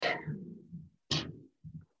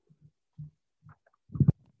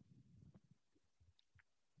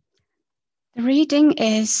The reading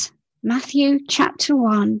is Matthew chapter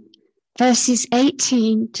 1, verses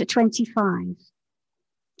 18 to 25.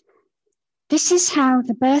 This is how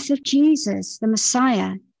the birth of Jesus, the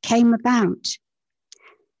Messiah, came about.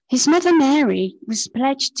 His mother Mary was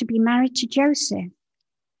pledged to be married to Joseph,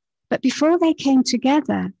 but before they came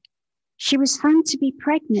together, she was found to be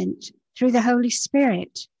pregnant through the Holy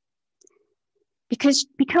Spirit. Because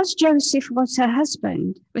Joseph was her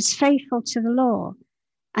husband, was faithful to the law,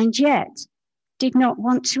 and yet did not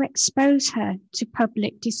want to expose her to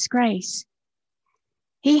public disgrace,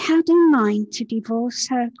 he had in mind to divorce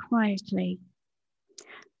her quietly.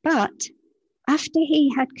 But after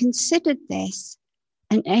he had considered this,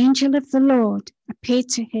 an angel of the Lord appeared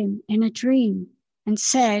to him in a dream and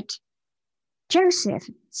said, "Joseph,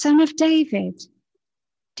 son of David,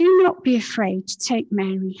 do not be afraid to take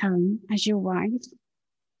Mary home as your wife,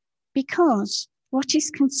 because what is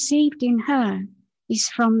conceived in her is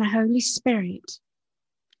from the Holy Spirit.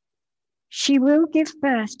 She will give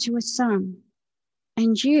birth to a son,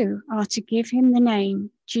 and you are to give him the name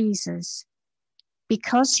Jesus,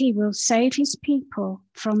 because he will save his people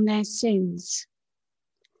from their sins."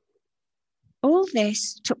 All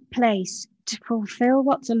this took place to fulfill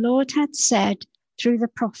what the Lord had said through the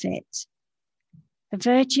prophet. The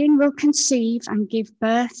virgin will conceive and give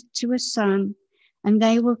birth to a son, and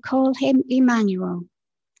they will call him Emmanuel,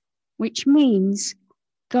 which means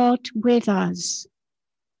God with us.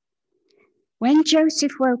 When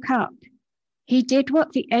Joseph woke up, he did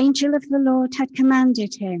what the angel of the Lord had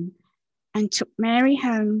commanded him and took Mary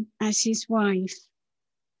home as his wife.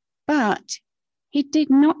 But he did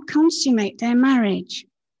not consummate their marriage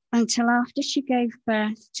until after she gave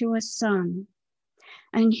birth to a son,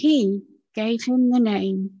 and he gave him the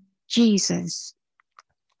name Jesus.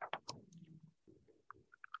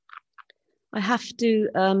 I have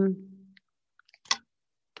to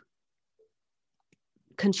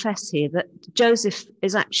confess here that Joseph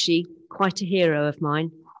is actually quite a hero of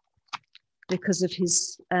mine because of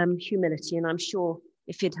his humility, and I'm sure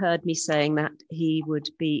if he'd heard me saying that, he would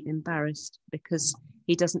be embarrassed because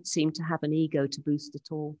he doesn't seem to have an ego to boost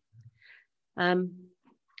at all.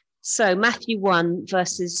 So Matthew 1,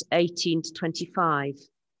 verses 18 to 25.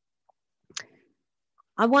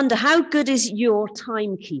 I wonder, how good is your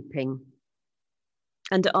timekeeping?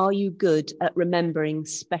 And are you good at remembering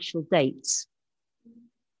special dates?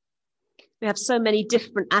 We have so many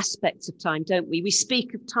different aspects of time, don't we? We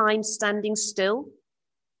speak of time standing still.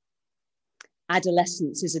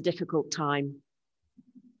 Adolescence is a difficult time.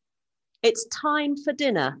 It's time for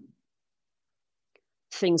dinner.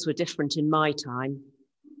 Things were different in my time.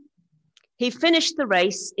 He finished the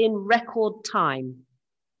race in record time.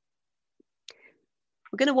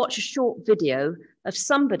 We're going to watch a short video of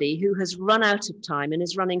somebody who has run out of time and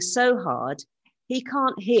is running so hard, he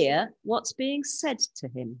can't hear what's being said to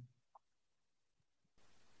him.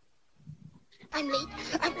 I'm late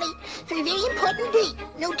for a very important date.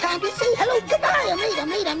 No time to say hello, goodbye.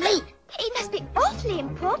 I'm late. It must be awfully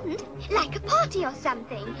important, like a party or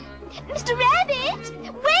something. Mr. Rabbit,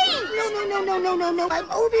 wait! No. I'm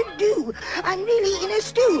overdue. I'm really in a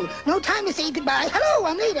stew. No time to say goodbye. Hello,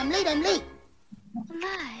 I'm late.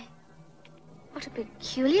 My, what a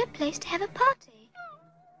peculiar place to have a party.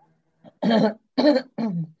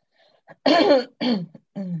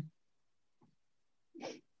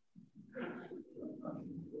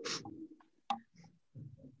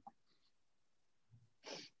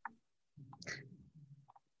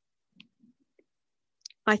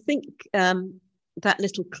 I think that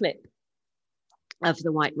little clip of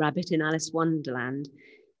the White Rabbit in Alice Wonderland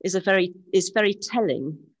is very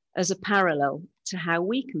telling as a parallel to how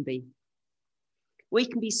we can be. We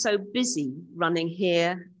can be so busy running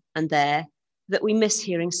here and there that we miss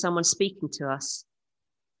hearing someone speaking to us.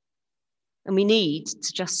 And we need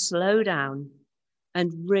to just slow down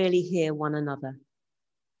and really hear one another.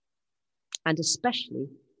 And especially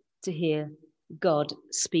to hear God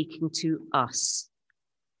speaking to us.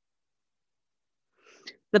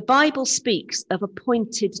 The Bible speaks of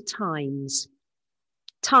appointed times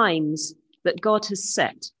that God has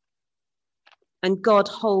set. And God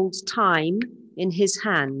holds time in his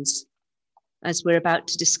hands, as we're about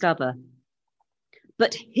to discover.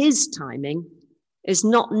 But his timing is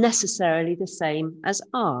not necessarily the same as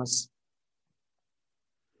ours.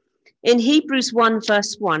 In Hebrews 1,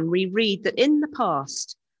 verse 1, we read that in the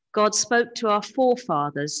past, God spoke to our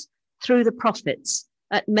forefathers through the prophets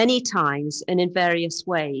at many times and in various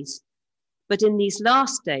ways. But in these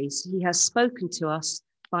last days, he has spoken to us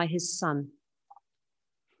by his Son.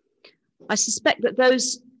 I suspect that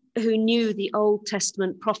those who knew the Old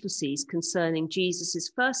Testament prophecies concerning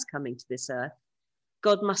Jesus' first coming to this earth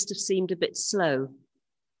God must have seemed a bit slow,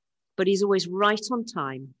 but he's always right on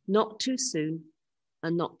time, not too soon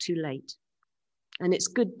and not too late. And it's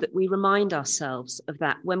good that we remind ourselves of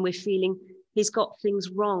that when we're feeling he's got things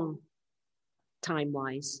wrong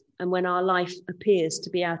time-wise and when our life appears to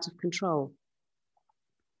be out of control.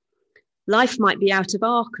 Life might be out of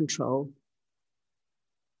our control,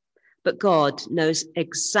 but God knows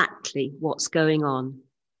exactly what's going on.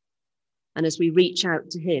 And as we reach out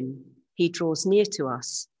to him, he draws near to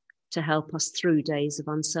us to help us through days of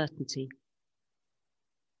uncertainty.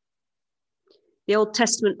 The Old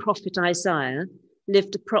Testament prophet Isaiah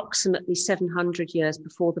lived approximately 700 years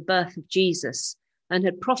before the birth of Jesus and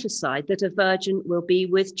had prophesied that a virgin will be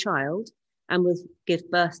with child and will give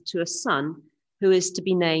birth to a son who is to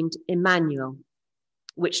be named Emmanuel,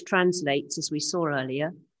 which translates, as we saw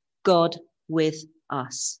earlier, God with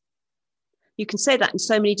us. You can say that in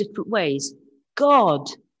so many different ways. God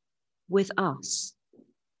with us.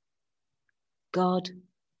 God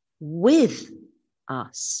with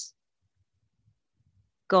us.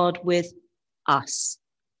 God with us.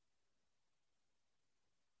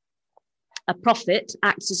 A prophet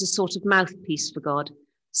acts as a sort of mouthpiece for God,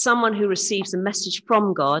 someone who receives a message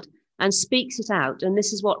from God and speaks it out. And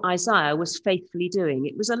this is what Isaiah was faithfully doing.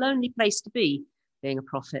 It was a lonely place to be, being a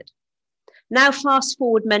prophet. Now fast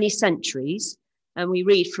forward many centuries, and we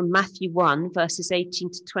read from Matthew 1, verses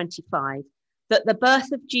 18 to 25, that the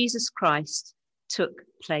birth of Jesus Christ took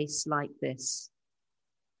place like this.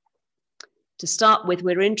 To start with,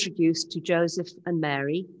 we're introduced to Joseph and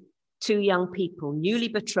Mary, two young people, newly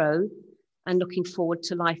betrothed and looking forward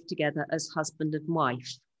to life together as husband and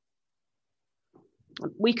wife.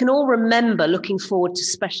 We can all remember looking forward to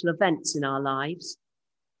special events in our lives,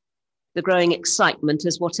 the growing excitement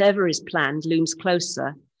as whatever is planned looms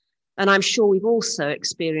closer. And I'm sure we've also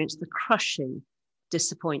experienced the crushing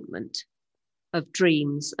disappointment of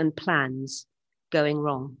dreams and plans going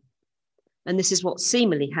wrong. And this is what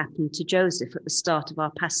seemingly happened to Joseph at the start of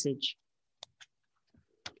our passage.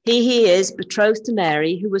 Here he is, betrothed to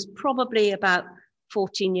Mary, who was probably about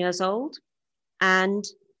 14 years old, and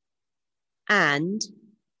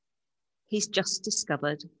he's just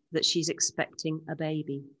discovered that she's expecting a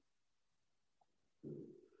baby.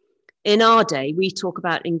 In our day, we talk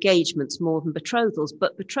about engagements more than betrothals,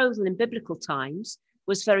 but betrothal in biblical times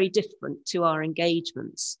was very different to our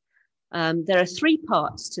engagements. There are three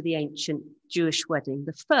parts to the ancient Jewish wedding.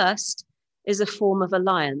 The first is a form of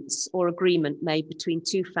alliance or agreement made between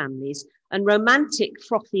two families, and romantic,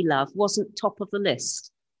 frothy love wasn't top of the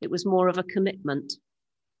list. It was more of a commitment.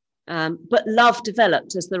 But love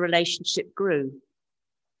developed as the relationship grew.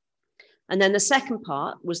 And then the second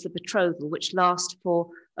part was the betrothal, which lasted for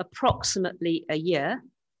approximately a year,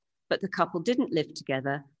 but the couple didn't live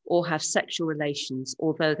together or have sexual relations,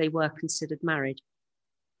 although they were considered married.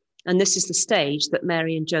 And this is the stage that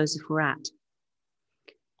Mary and Joseph were at.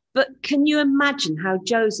 But can you imagine how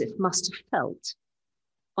Joseph must have felt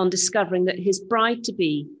on discovering that his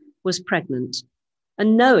bride-to-be was pregnant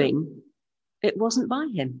and knowing it wasn't by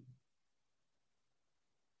him?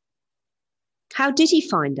 How did he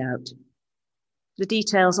find out? The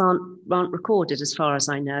details aren't recorded as far as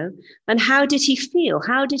I know. And how did he feel?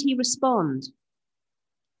 How did he respond?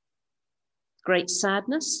 Great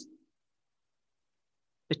sadness?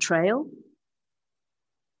 Betrayal?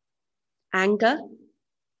 Anger?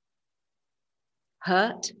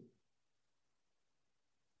 Hurt?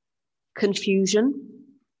 Confusion?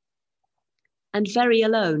 And very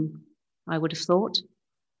alone, I would have thought.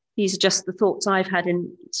 These are just the thoughts I've had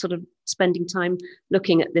in sort of spending time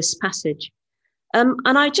looking at this passage. And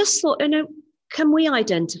I just thought, can we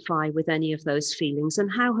identify with any of those feelings,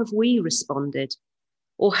 and how have we responded?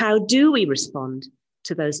 Or how do we respond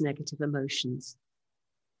to those negative emotions?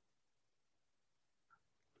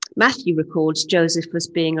 Matthew records Joseph as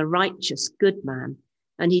being a righteous, good man,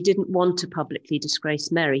 and he didn't want to publicly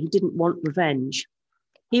disgrace Mary. He didn't want revenge.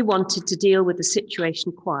 He wanted to deal with the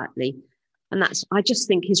situation quietly, and I just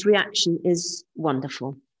think his reaction is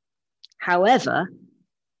wonderful. However,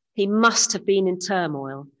 he must have been in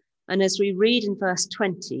turmoil. And as we read in verse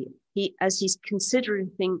 20, he is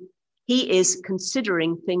considering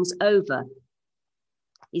things over.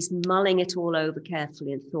 He's mulling it all over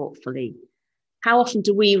carefully and thoughtfully. How often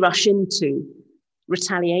do we rush into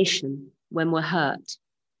retaliation when we're hurt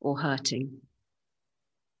or hurting?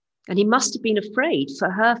 And he must have been afraid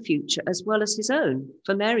for her future as well as his own,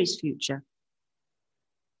 for Mary's future.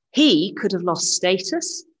 He could have lost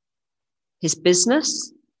status, his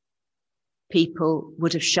business. People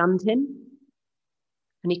would have shunned him,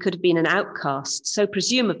 and he could have been an outcast. So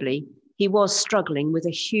presumably he was struggling with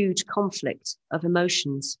a huge conflict of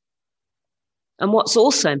emotions. And what's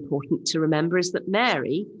also important to remember is that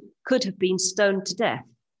Mary could have been stoned to death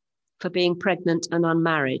for being pregnant and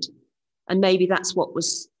unmarried. And maybe that's what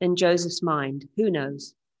was in Joseph's mind. Who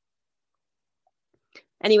knows?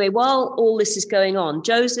 Anyway, while all this is going on,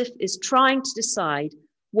 Joseph is trying to decide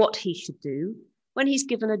what he should do when he's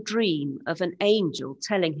given a dream of an angel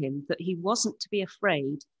telling him that he wasn't to be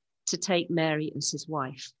afraid to take Mary as his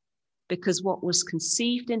wife, because what was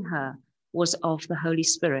conceived in her was of the Holy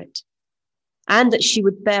Spirit, and that she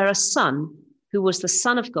would bear a son who was the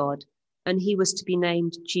Son of God, and he was to be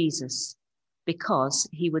named Jesus, because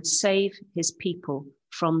he would save his people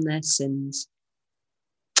from their sins.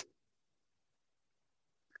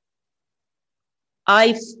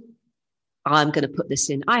 I'm going to put this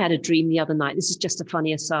in. I had a dream the other night. This is just a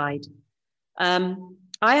funny aside.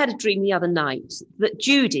 I had a dream the other night that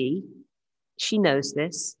Judy, she knows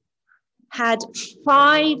this, had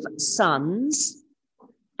 5 sons,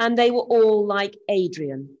 and they were all like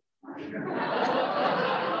Adrian.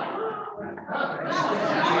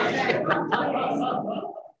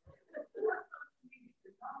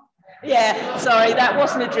 Yeah, sorry, that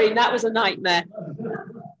wasn't a dream. That was a nightmare.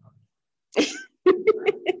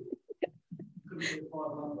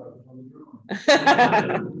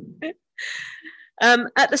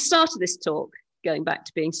 At the start of this talk, going back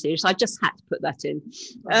to being serious, I just had to put that in.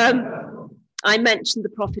 I mentioned the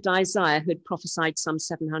prophet Isaiah, who had prophesied some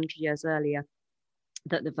 700 years earlier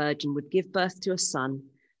that the virgin would give birth to a son,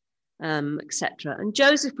 etc. And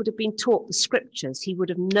Joseph would have been taught the scriptures. He would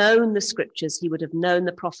have known the scriptures. He would have known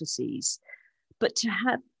the prophecies. But to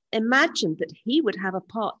have imagined that he would have a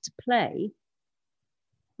part to play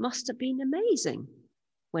must have been amazing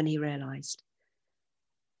when he realized.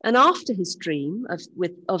 And after his dream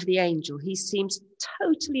of the angel, he seems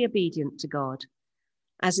totally obedient to God.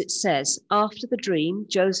 As it says, after the dream,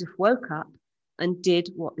 Joseph woke up and did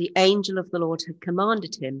what the angel of the Lord had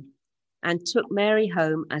commanded him and took Mary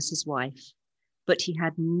home as his wife. But he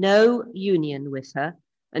had no union with her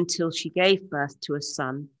until she gave birth to a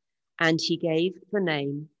son, and he gave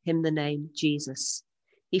him the name Jesus.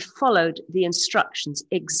 He followed the instructions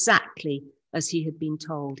exactly as he had been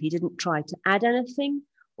told. He didn't try to add anything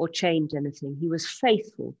or change anything. He was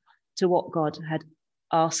faithful to what God had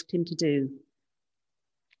asked him to do.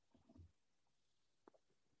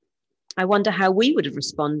 I wonder how we would have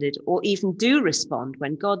responded, or even do respond,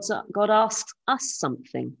 when God asks us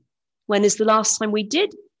something. When is the last time we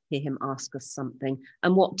did hear him ask us something,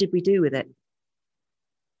 and what did we do with it?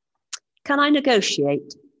 Can I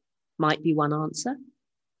negotiate? Might be one answer.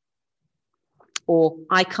 Or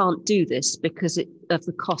I can't do this because of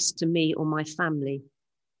the cost to me or my family.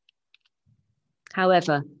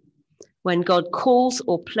 However, when God calls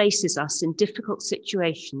or places us in difficult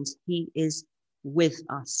situations, he is with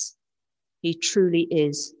us. He truly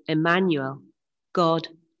is Emmanuel, God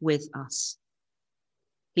with us.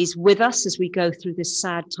 He's with us as we go through this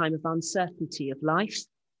sad time of uncertainty of life.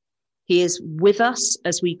 He is with us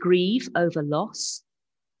as we grieve over loss.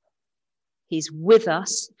 He's with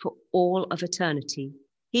us for all of eternity.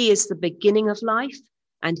 He is the beginning of life,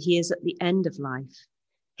 and he is at the end of life.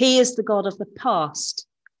 He is the God of the past.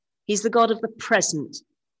 He's the God of the present,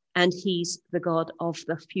 and he's the God of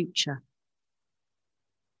the future.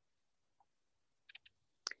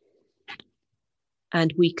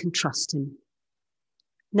 And we can trust him.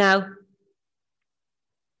 Now,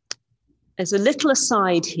 there's a little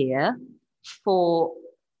aside here for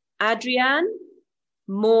Adrienne,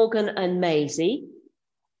 Morgan and Maisie.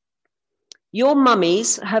 Your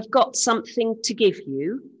mummies have got something to give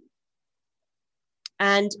you.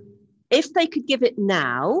 And if they could give it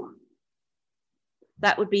now,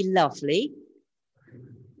 that would be lovely.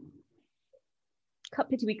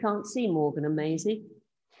 Pity we can't see Morgan and Maisie.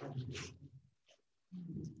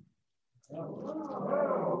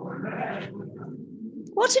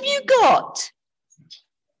 What have you got?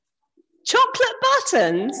 Chocolate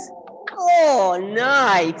buttons? Oh,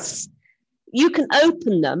 nice. You can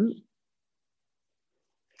open them.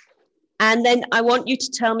 And then I want you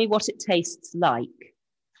to tell me what it tastes like.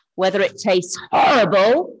 Whether it tastes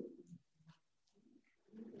horrible.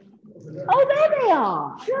 Oh, there they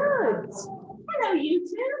are. Good. Hello, you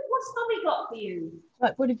two. What's Mummy got for you?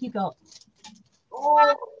 Right, what have you got?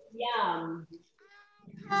 Oh, yum.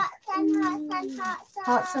 Hearts and hearts and hearts.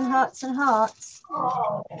 Hearts and hearts and hearts.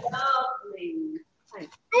 Oh, lovely.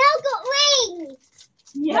 Thanks. And I've got rings.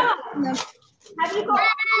 Yeah. No. Have you got?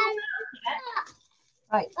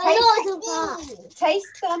 Right,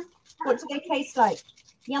 taste them. What do they taste like?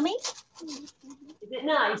 Yummy? Is it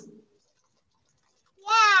nice?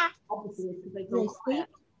 Yeah. Obviously, it's because they Very go sweet.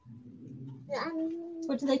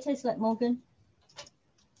 What do they taste like, Morgan?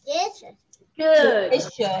 Yes. Good.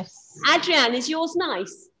 Delicious. Adrian, is yours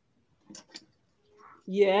nice?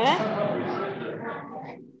 Yeah.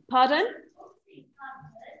 Pardon?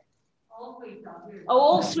 Oh,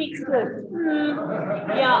 all sweets are good.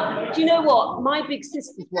 Yeah. Do you know what? My big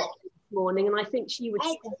sister's watching this morning, and I think she would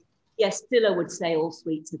say, yes, Dilla would say all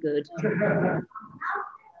sweets are good.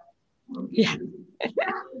 Yeah.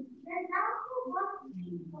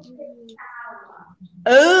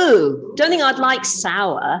 Oh, don't think I'd like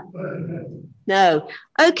sour. No.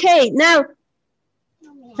 Okay, now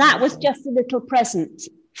that was just a little present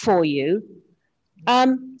for you.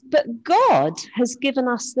 But God has given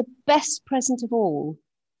us the best present of all.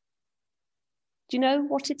 Do you know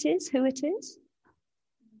what it is? Who it is?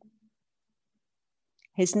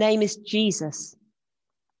 His name is Jesus.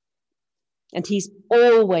 And he's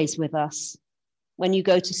always with us. When you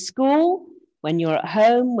go to school, when you're at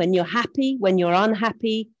home, when you're happy, when you're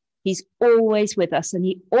unhappy, he's always with us. And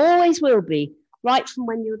he always will be, right from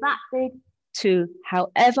when you're that big to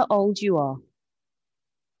however old you are.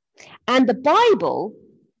 And the Bible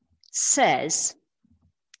says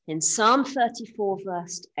in Psalm 34,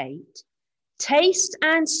 verse 8, taste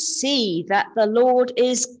and see that the Lord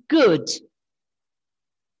is good.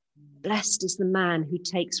 Blessed is the man who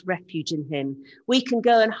takes refuge in him. We can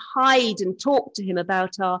go and hide and talk to him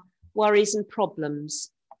about our worries and problems,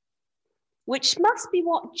 which must be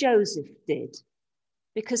what Joseph did,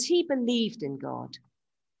 because he believed in God.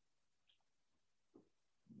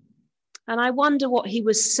 And I wonder what he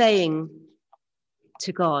was saying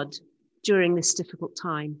to God during this difficult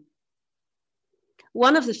time.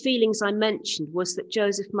 One of the feelings I mentioned was that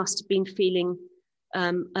Joseph must have been feeling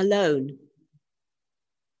alone.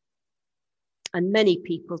 And many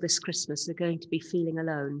people this Christmas are going to be feeling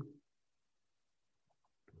alone.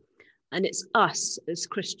 And it's us as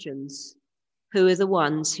Christians who are the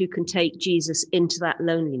ones who can take Jesus into that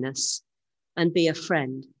loneliness and be a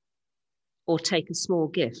friend or take a small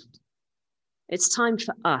gift. It's time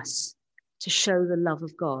for us to show the love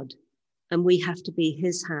of God, and we have to be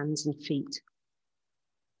his hands and feet.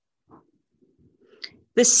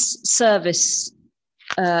 This service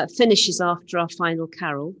finishes after our final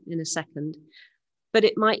carol in a second, but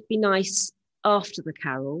it might be nice after the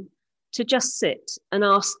carol to just sit and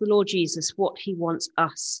ask the Lord Jesus what he wants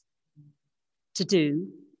us to do,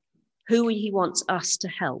 who he wants us to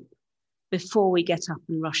help before we get up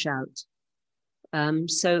and rush out.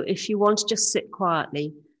 So if you want to just sit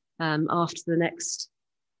quietly after the next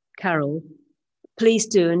carol, please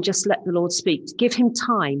do, and just let the Lord speak. Give him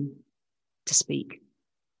time to speak.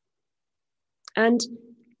 And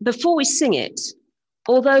before we sing it,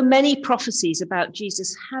 although many prophecies about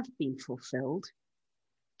Jesus have been fulfilled,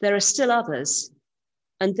 there are still others,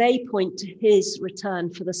 and they point to his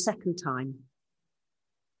return for the second time.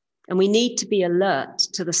 And we need to be alert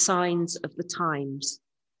to the signs of the times,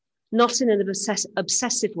 not in an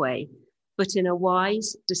obsessive way, but in a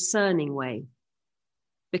wise, discerning way,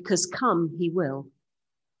 because come he will.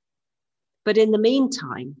 But in the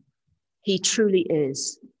meantime, he truly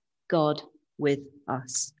is God with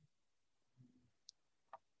us.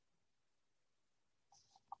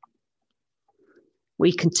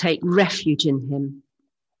 We can take refuge in him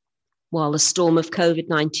while the storm of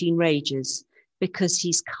COVID-19 rages, because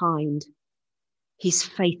he's kind, he's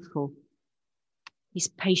faithful, he's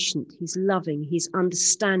patient, he's loving, he's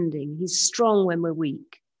understanding, he's strong when we're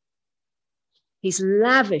weak. He's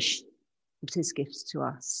lavish with his gifts to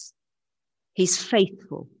us. He's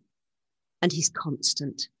faithful and he's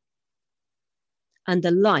constant. And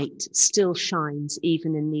the light still shines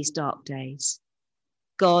even in these dark days.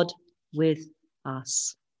 God with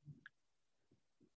us.